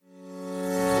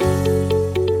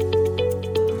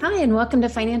and welcome to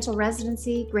Financial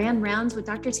Residency Grand Rounds with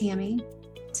Dr. Tammy.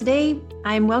 Today,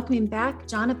 I'm welcoming back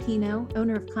John Apino,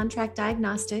 owner of Contract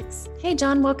Diagnostics. Hey,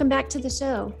 John, welcome back to the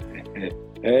show.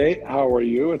 Hey, how are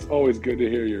you? It's always good to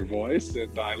hear your voice,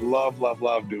 and I love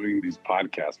doing these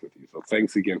podcasts with you. So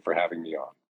thanks again for having me on.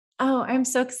 Oh, I'm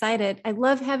so excited. I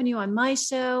love having you on my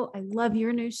show. I love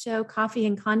your new show, Coffee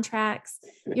and Contracts.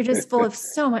 You're just full of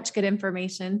so much good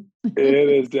information. It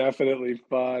is definitely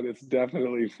fun. It's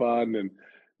definitely fun. And,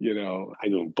 you know, I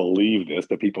don't believe this,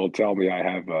 but people tell me I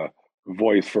have a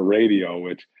voice for radio,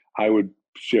 which I would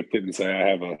shift it and say I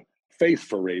have a face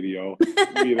for radio,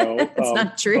 you know. It's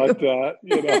not true.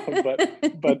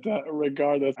 But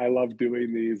regardless, I love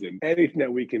doing these, and anything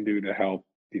that we can do to help,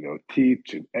 you know,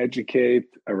 teach and educate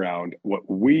around what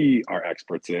we are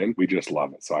experts in, we just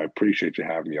love it. So I appreciate you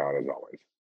having me on as always.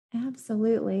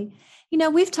 Absolutely. You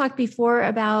know, we've talked before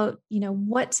about,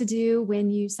 what to do when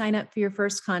you sign up for your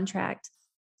first contract.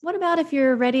 What about if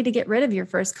you're ready to get rid of your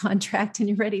first contract and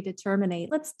you're ready to terminate?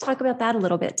 Let's talk about that a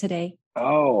little bit today.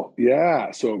 Oh,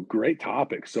 yeah. So great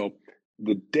topic. So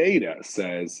the data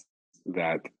says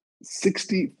that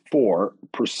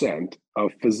 64%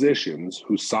 of physicians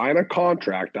who sign a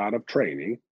contract out of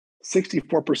training,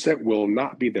 64% will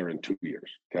not be there in 2 years.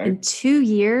 Okay. In 2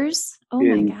 years? Oh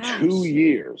my gosh. 2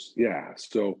 years. Yeah.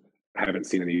 So I haven't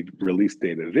seen any release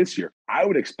data this year. I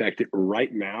would expect it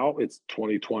right now, it's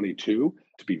 2022,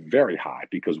 to be very high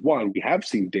because one, we have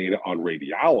seen data on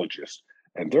radiologists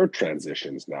and their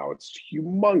transitions now. It's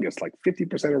humongous. Like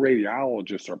 50% of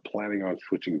radiologists are planning on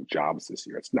switching jobs this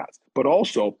year. It's nuts. But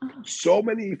also, so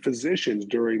many physicians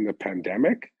during the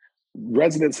pandemic,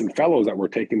 residents and fellows that were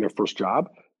taking their first job,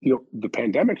 the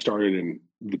pandemic started in,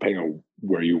 depending on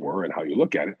where you were and how you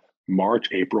look at it, March,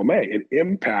 April, May. It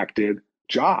impacted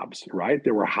jobs, right?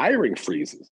 There were hiring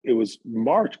freezes. It was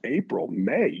March, April,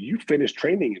 May. You finished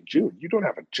training in June. You don't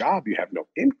have a job. You have no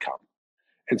income.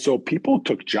 And so people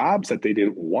took jobs that they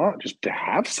didn't want just to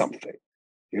have something,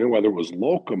 whether it was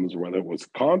locums, or whether it was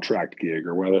contract gig,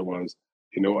 or whether it was,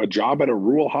 a job at a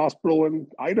rural hospital in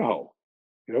Idaho,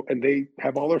 and they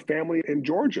have all their family in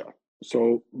Georgia.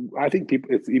 So I think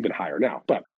it's even higher now.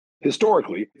 But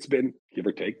historically, it's been, give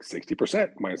or take,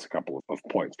 60% minus a couple of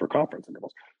points for conference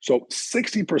intervals. So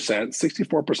 60%,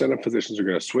 64% of physicians are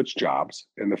going to switch jobs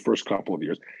in the first couple of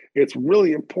years. It's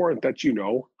really important that you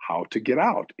know how to get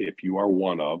out if you are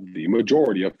one of the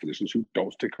majority of physicians who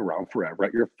don't stick around forever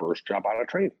at your first job out of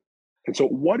training. And so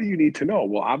what do you need to know?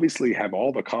 Well, obviously have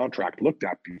all the contract looked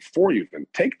at before you even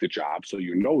take the job so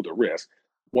you know the risk.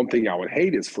 One thing I would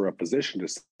hate is for a physician to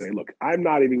say, look, I'm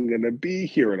not even going to be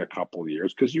here in a couple of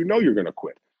years because you're going to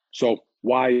quit. So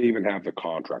why even have the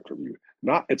contract reviewed?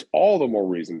 It's all the more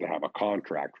reason to have a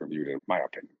contract reviewed, in my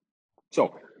opinion.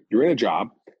 So you're in a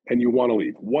job and you want to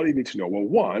leave. What do you need to know? Well,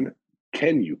 one,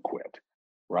 can you quit?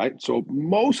 Right? So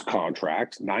most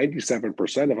contracts,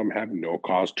 97% of them have no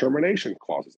cause termination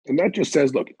clauses. And that just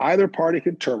says, look, either party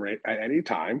can terminate at any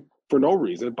time for no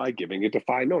reason by giving a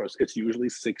defined notice. It's usually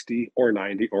 60 or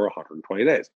 90 or 120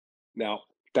 days. Now,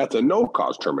 that's a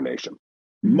no-cause termination.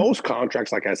 Most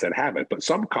contracts, like I said, have it, but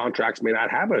some contracts may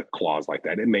not have a clause like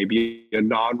that. It may be a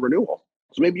non-renewal.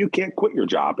 So maybe you can't quit your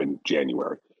job in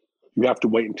January. You have to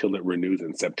wait until it renews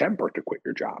in September to quit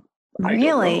your job.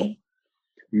 Really?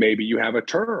 Maybe you have a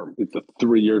term. It's a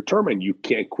 3-year term and you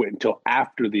can't quit until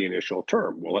after the initial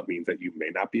term. Well, it means that you may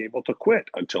not be able to quit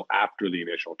until after the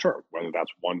initial term, whether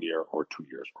that's 1 year or 2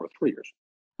 years or 3 years.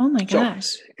 Oh my gosh.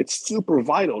 So it's super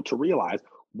vital to realize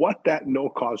what that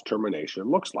no-cause termination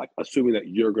looks like, assuming that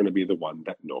you're going to be the one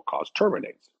that no-cause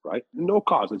terminates, right? No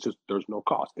cause, it's just there's no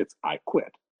cause. It's I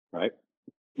quit, right?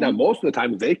 Now, most of the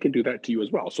time they can do that to you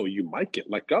as well. So you might get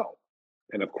let go.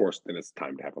 And of course, then it's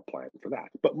time to have a plan for that.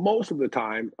 But most of the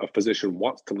time, a physician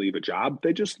wants to leave a job,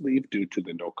 they just leave due to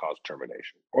the no-cause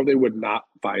termination, or they would not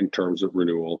find terms of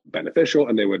renewal beneficial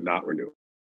and they would not renew.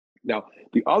 Now,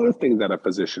 the other thing that a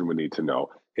physician would need to know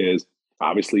is,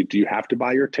 obviously, do you have to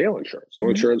buy your tail insurance?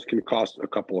 Insurance can cost a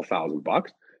couple of $1,000.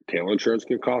 Tail insurance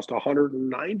can cost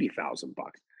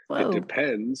 $190,000. It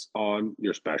depends on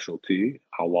your specialty,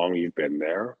 how long you've been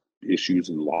there, issues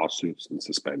and lawsuits and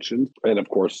suspensions. And of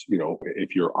course,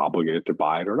 if you're obligated to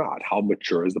buy it or not, how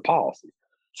mature is the policy?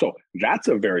 So that's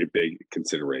a very big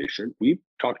consideration. We've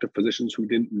talked to physicians who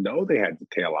didn't know they had to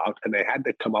tail out and they had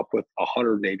to come up with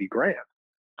 $180,000.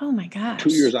 Oh my gosh.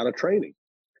 2 years out of training.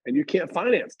 And you can't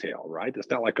finance tail, right? It's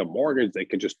not like a mortgage. They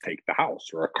can just take the house,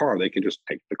 or a car. They can just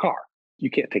take the car. You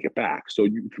can't take it back. So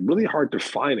it's really hard to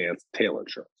finance tail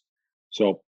insurance.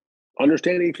 So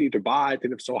understanding if you need to buy it,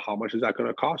 and if so, how much is that going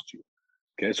to cost you?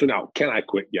 Okay, so now, can I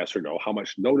quit? Yes or no? How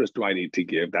much notice do I need to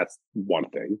give? That's one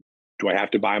thing. Do I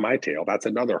have to buy my tail? That's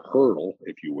another hurdle,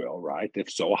 if you will, right?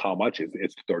 If so, how much is it?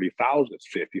 It's 30,000, it's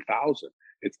 50,000,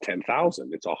 it's 10,000,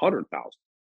 it's 100,000.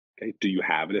 Okay. Do you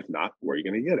have it? If not, where are you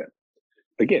going to get it?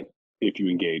 Again, if you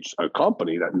engage a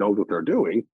company that knows what they're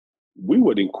doing, we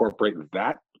would incorporate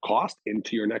that cost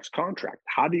into your next contract.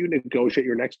 How do you negotiate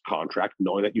your next contract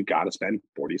knowing that you got to spend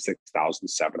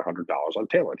 $46,700 on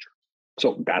tail insurance?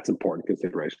 So that's important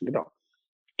consideration to know.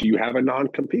 Do you have a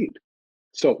non-compete?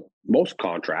 So most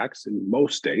contracts in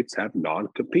most states have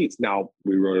non-competes. Now,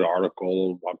 we wrote an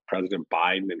article on President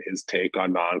Biden and his take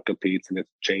on non-competes, and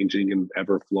it's changing and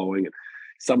ever-flowing. And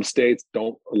some states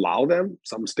don't allow them.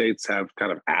 Some states have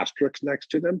kind of asterisks next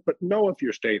to them, but know if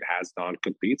your state has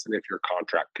non-competes and if your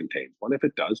contract contains one. If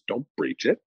it does, don't breach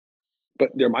it. But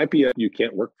there might be you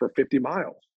can't work for 50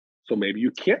 miles. So maybe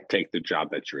you can't take the job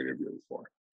that you're interviewing for.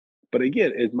 But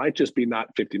again, it might just be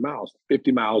not 50 miles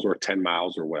or 10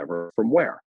 miles or whatever. From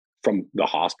where? From the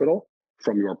hospital,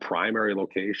 from your primary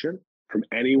location, from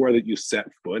anywhere that you set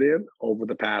foot in over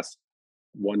the past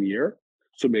 1 year.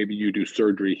 So maybe you do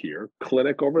surgery here,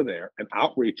 clinic over there, and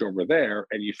outreach over there,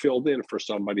 and you filled in for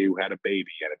somebody who had a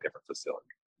baby at a different facility.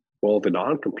 Well, the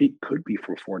non-compete could be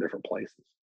from 4 different places.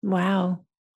 Wow.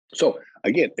 So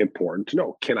again, important to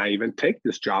know, can I even take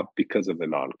this job because of the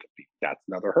non-compete? That's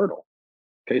another hurdle.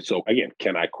 Okay, so again,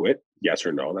 can I quit? Yes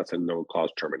or no? That's a no-cause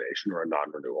termination or a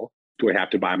non-renewal. Do I have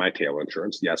to buy my tail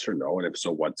insurance? Yes or no? And if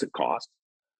so, what's it cost?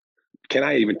 Can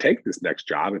I even take this next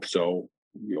job? If so,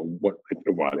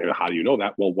 how do you know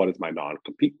that? Well, what does my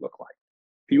non-compete look like?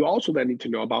 You also then need to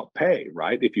know about pay,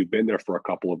 right? If you've been there for a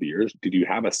couple of years, did you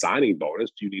have a signing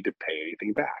bonus? Do you need to pay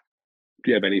anything back?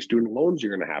 Do you have any student loans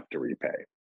you're going to have to repay?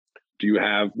 Do you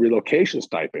have relocation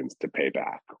stipends to pay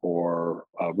back or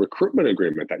a recruitment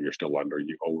agreement that you're still under?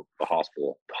 You owe the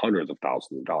hospital hundreds of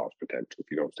thousands of dollars potentially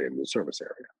if you don't stay in the service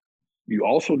area. You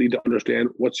also need to understand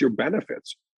what's your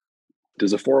benefits.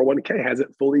 Does a 401k, has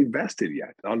it fully vested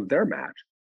yet on their match?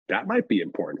 That might be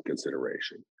important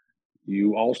consideration.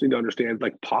 You also need to understand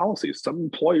like policies. Some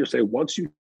employers say once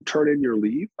you turn in your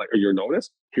leave or your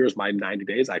notice, here's my 90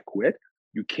 days, I quit.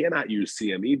 You cannot use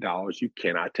CME dollars. You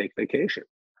cannot take vacation.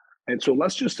 And so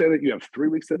let's just say that you have 3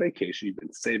 weeks of vacation, you've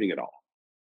been saving it all,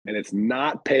 and it's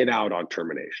not paid out on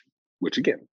termination, which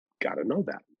again, got to know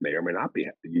that. May or may not be.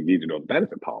 You need to know the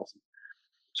benefit policy.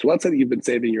 So let's say that you've been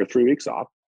saving your 3 weeks off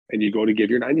and you go to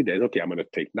give your 90 days. Okay, I'm going to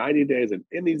take 90 days, and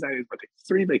in these 90 days, I'm going to take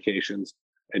 3 vacations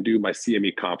and do my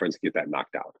CME conference, get that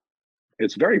knocked out.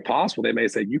 It's very possible they may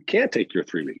say you can't take your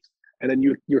 3 weeks. And then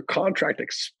your contract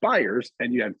expires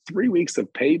and you have 3 weeks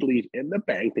of paid leave in the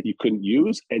bank that you couldn't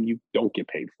use and you don't get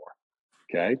paid for.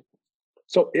 Okay.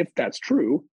 So if that's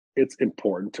true, it's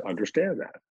important to understand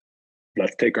that.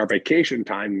 Let's take our vacation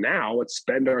time now. Let's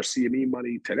spend our CME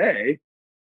money today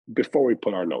before we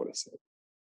put our notice in.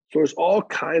 So there's all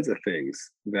kinds of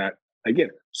things that, again,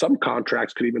 some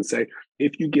contracts could even say,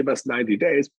 if you give us 90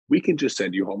 days, we can just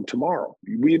send you home tomorrow.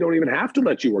 We don't even have to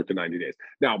let you work the 90 days.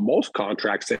 Now, most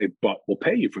contracts say, but we'll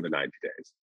pay you for the 90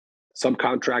 days. Some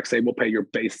contracts say we'll pay your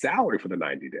base salary for the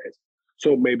 90 days.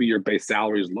 So maybe your base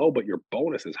salary is low, but your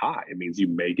bonus is high. It means you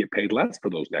may get paid less for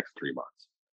those next 3 months.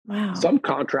 Wow. Some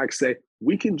contracts say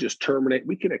we can just terminate,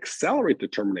 we can accelerate the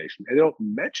termination, and they don't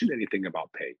mention anything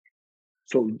about pay.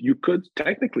 So you could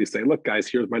technically say, look, guys,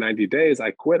 here's my 90 days.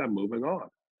 I quit. I'm moving on.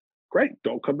 Great.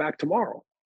 Don't come back tomorrow.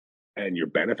 And your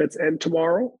benefits end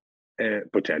tomorrow, and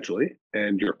potentially,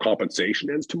 and your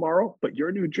compensation ends tomorrow, but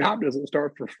your new job doesn't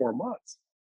start for 4 months.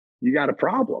 You got a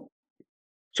problem.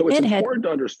 So it's important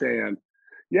to understand.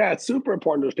 Yeah, it's super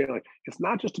important to understand. Like, it's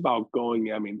not just about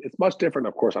going. I mean, it's much different.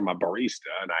 Of course, I'm a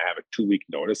barista and I have a 2-week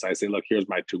notice. I say, look, here's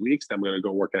my 2 weeks. Then I'm going to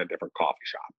go work at a different coffee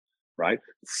shop. Right.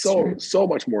 So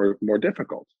much more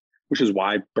difficult, which is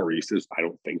why baristas, I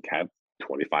don't think, have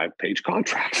 25-page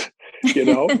contracts.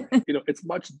 It's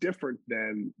much different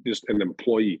than just an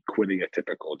employee quitting a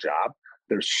typical job.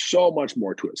 There's so much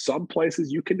more to it. Some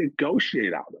places you can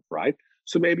negotiate out of, right?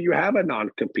 So maybe you have a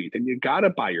non-compete and you got to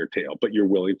buy your tail, but you're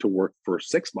willing to work for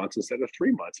 6 months instead of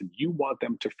 3 months, and you want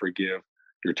them to forgive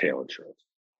your tail insurance.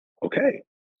 Okay.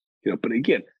 But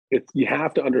again, you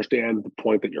have to understand the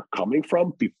point that you're coming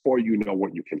from before you know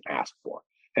what you can ask for.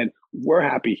 And we're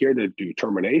happy here to do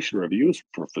termination reviews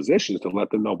for physicians to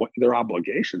let them know what their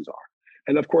obligations are.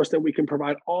 And of course, then we can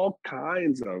provide all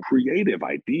kinds of creative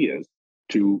ideas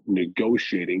to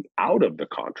negotiating out of the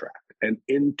contract and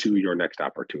into your next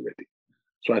opportunity.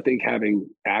 So I think having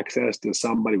access to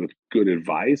somebody with good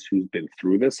advice who's been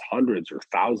through this hundreds or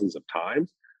thousands of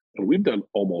times, and we've done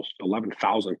almost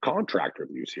 11,000 contract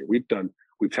reviews here.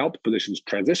 We've helped physicians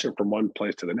transition from one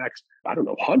place to the next, I don't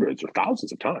know, hundreds or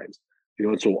thousands of times.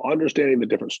 And so understanding the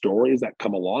different stories that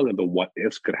come along and the what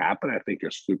ifs could happen, I think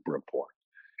is super important.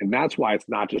 And that's why it's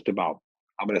not just about,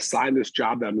 I'm going to sign this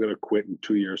job that I'm going to quit in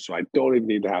 2 years, so I don't even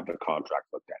need to have the contract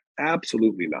looked at.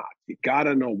 Absolutely not. You got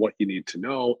to know what you need to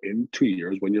know in 2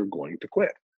 years when you're going to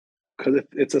quit. Because if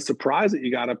it's a surprise that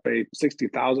you got to pay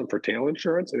 $60,000 for tail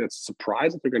insurance, and it's a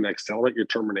surprise that they're going to accelerate your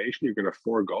termination, you're going to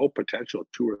forego potential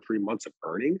 2 or 3 months of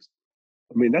earnings.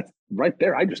 I mean, that's right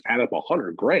there. I just add up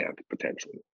 $100,000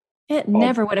 potentially It of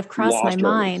never would have crossed my lost earnings.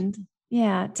 mind.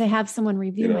 Yeah, to have someone You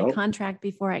review my know, contract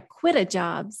before I quit a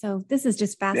job. So this is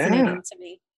just yeah. fascinating to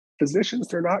me. Physicians,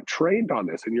 they're not trained on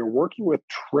this, and you're working with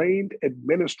trained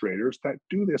administrators that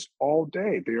do this all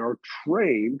day. They are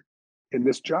trained in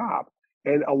this job,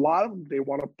 and a lot of them, they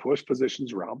want to push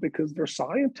physicians around because they're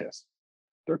scientists.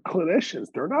 They're clinicians.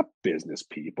 They're not business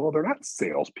people. They're not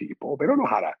salespeople. They don't know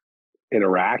how to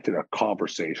interact in a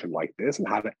conversation like this and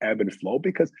how to ebb and flow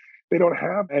because they don't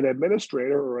have an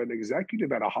administrator or an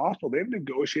executive at a hospital. They've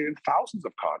negotiated thousands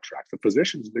of contracts. The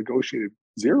physicians negotiated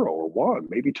zero or one,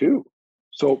 maybe two.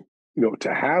 So,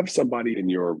 to have somebody in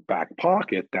your back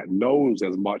pocket that knows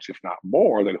as much, if not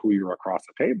more, than who you're across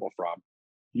the table from,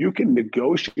 you can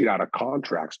negotiate out of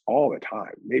contracts all the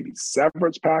time. Maybe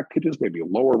severance packages, maybe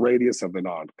lower radius of the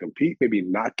non-compete, maybe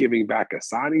not giving back a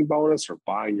signing bonus or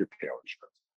buying your tail insurance.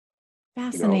 So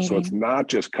it's Fascinating. not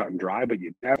just cut and dry, but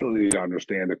you definitely need to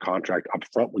understand the contract up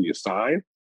front when you sign,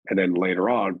 and then later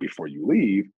on before you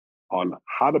leave on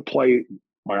how to play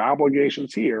my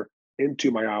obligations here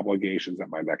into my obligations at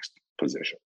my next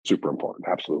position. Super important.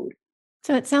 Absolutely.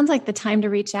 So it sounds like the time to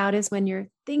reach out is when you're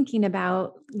thinking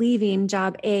about leaving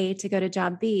job A to go to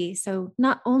job B. So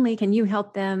not only can you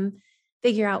help them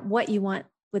figure out what you want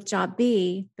with job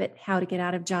B, but how to get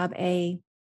out of job A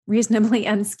reasonably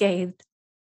unscathed.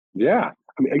 Yeah.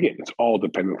 I mean, again, it's all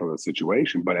dependent on the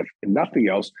situation, but if nothing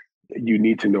else, you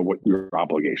need to know what your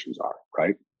obligations are,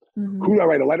 right? Who Mhm. do I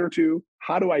write a letter to?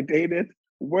 How do I date it?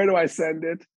 Where do I send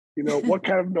it? What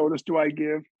kind of notice do I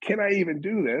give? Can I even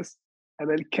do this? And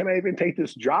then can I even take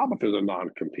this job if there's a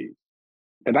non-compete?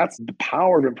 And that's the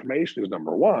power of information is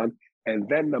number one. And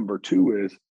then number two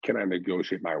is, can I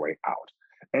negotiate my way out?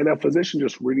 And a physician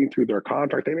just reading through their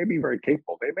contract, they may be very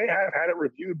capable. They may have had it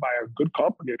reviewed by a good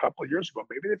company a couple of years ago.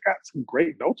 Maybe they've got some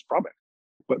great notes from it.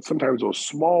 But sometimes those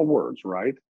small words,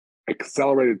 right?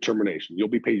 Accelerated termination. You'll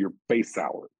be paid your base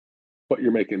salary, but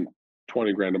you're making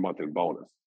 20 grand a month in bonus.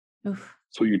 Oof.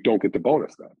 So you don't get the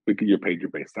bonus then because you're paid your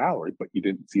base salary, but you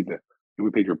didn't see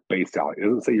you'll be paid your base salary. It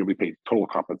doesn't say you'll be paid total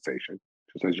compensation,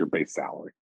 it just says your base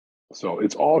salary. So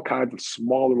it's all kinds of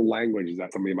small little languages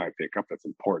that somebody might pick up that's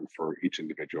important for each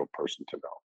individual person to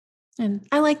know. And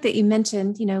I like that you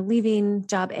mentioned, leaving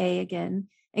job A again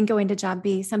and going to job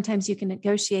B. Sometimes you can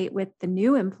negotiate with the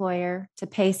new employer to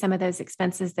pay some of those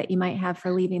expenses that you might have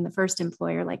for leaving the first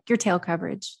employer, like your tail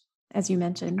coverage, as you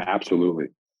mentioned. Absolutely.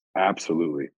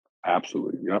 Absolutely.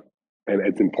 Absolutely. Yep. And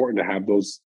it's important to have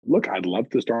those. Look, I'd love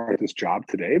to start this job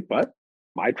today, but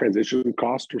my transition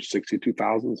costs are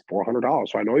 $62,400.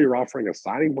 So I know you're offering a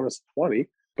signing bonus of 20,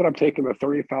 but I'm taking a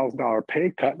 $30,000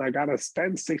 pay cut and I got to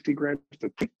spend 60 grand to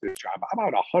take this job. I'm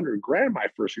out 100 grand my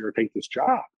first year to take this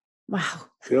job. Wow.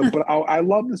 But I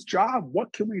love this job.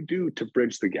 What can we do to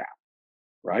bridge the gap?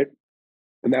 Right.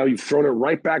 And now you've thrown it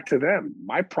right back to them.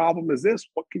 My problem is this.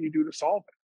 What can you do to solve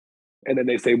it? And then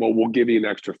they say, well, we'll give you an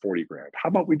extra 40 grand. How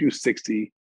about we do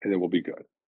 60 and then we'll be good?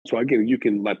 So again, you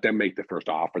can let them make the first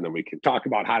offer and then we can talk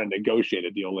about how to negotiate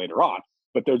a deal later on.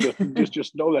 But they're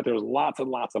just know that there's lots and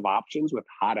lots of options with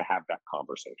how to have that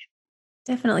conversation.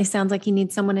 Definitely sounds like you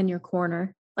need someone in your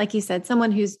corner. Like you said,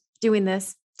 someone who's doing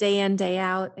this day in, day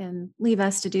out, and leave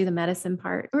us to do the medicine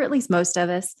part, or at least most of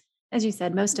us. As you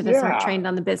said, most of us aren't Yeah. trained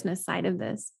on the business side of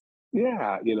this.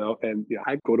 Yeah, and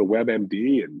I go to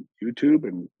WebMD and YouTube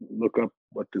and look up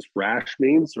what this rash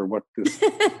means or what this,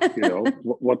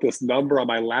 what this number on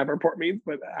my lab report means.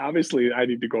 But obviously, I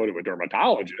need to go to a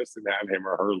dermatologist and have him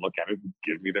or her look at it and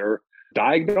give me their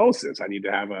diagnosis. I need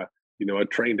to have a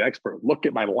trained expert look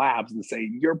at my labs and say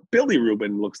your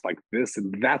bilirubin looks like this,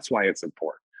 and that's why it's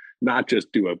important. Not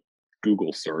just do a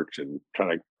Google search and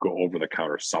try to go over the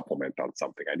counter supplement on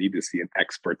something. I need to see an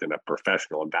expert and a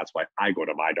professional. And that's why I go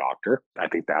to my doctor. I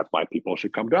think that's why people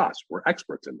should come to us. We're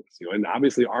experts in this, and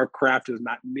obviously our craft is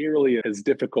not nearly as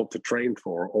difficult to train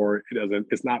for, or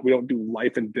we don't do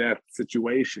life and death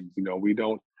situations. We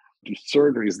don't do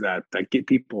surgeries that get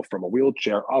people from a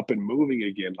wheelchair up and moving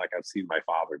again, like I've seen my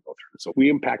father go through. So we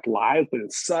impact lives, but in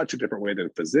such a different way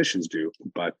than physicians do.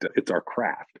 But it's our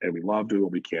craft, and we love doing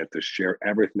what we can to share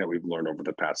everything that we've learned over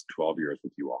the past 12 years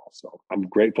with you all. So I'm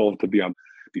grateful to be on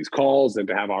these calls and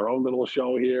to have our own little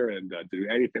show here and do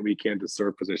anything we can to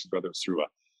serve physicians, whether it's through a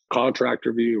contract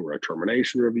review or a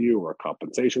termination review or a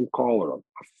compensation call or a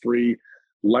free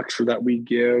lecture that we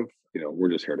give. We're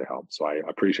just here to help. So I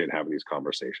appreciate having these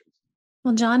conversations.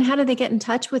 Well, John, how do they get in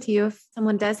touch with you if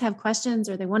someone does have questions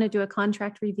or they want to do a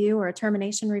contract review or a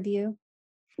termination review?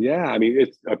 Yeah, I mean,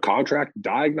 it's a contract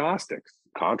diagnostics,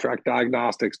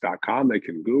 contractdiagnostics.com. They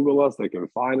can Google us. They can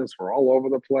find us. We're all over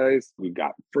the place. We've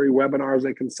got free webinars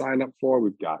they can sign up for.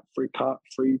 We've got free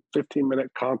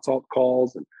 15-minute consult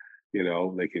calls. And,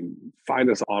 they can find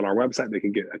us on our website. They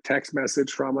can get a text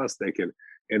message from us. They can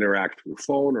interact through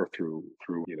phone or through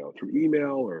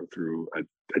email or through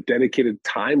a dedicated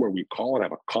time where we call and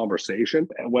have a conversation,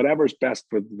 and whatever's best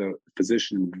for the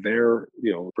physician, their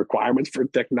requirements for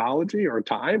technology or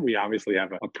time. We obviously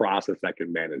have a process that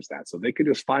can manage that. So they can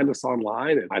just find us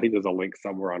online. And I think there's a link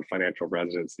somewhere on financial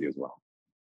residency as well.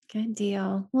 Good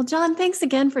deal. Well, John, thanks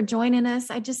again for joining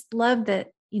us. I just love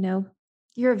that,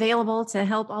 you're available to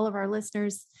help all of our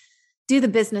listeners do the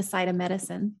business side of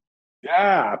medicine.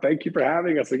 Yeah, thank you for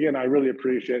having us again. I really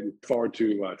appreciate it and look forward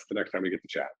to the next time we get to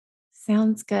chat.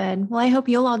 Sounds good. Well, I hope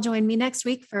you'll all join me next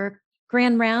week for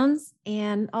Grand Rounds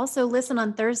and also listen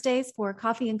on Thursdays for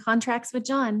Coffee and Contracts with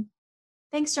John.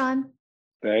 Thanks, John.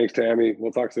 Thanks, Tammy.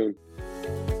 We'll talk soon.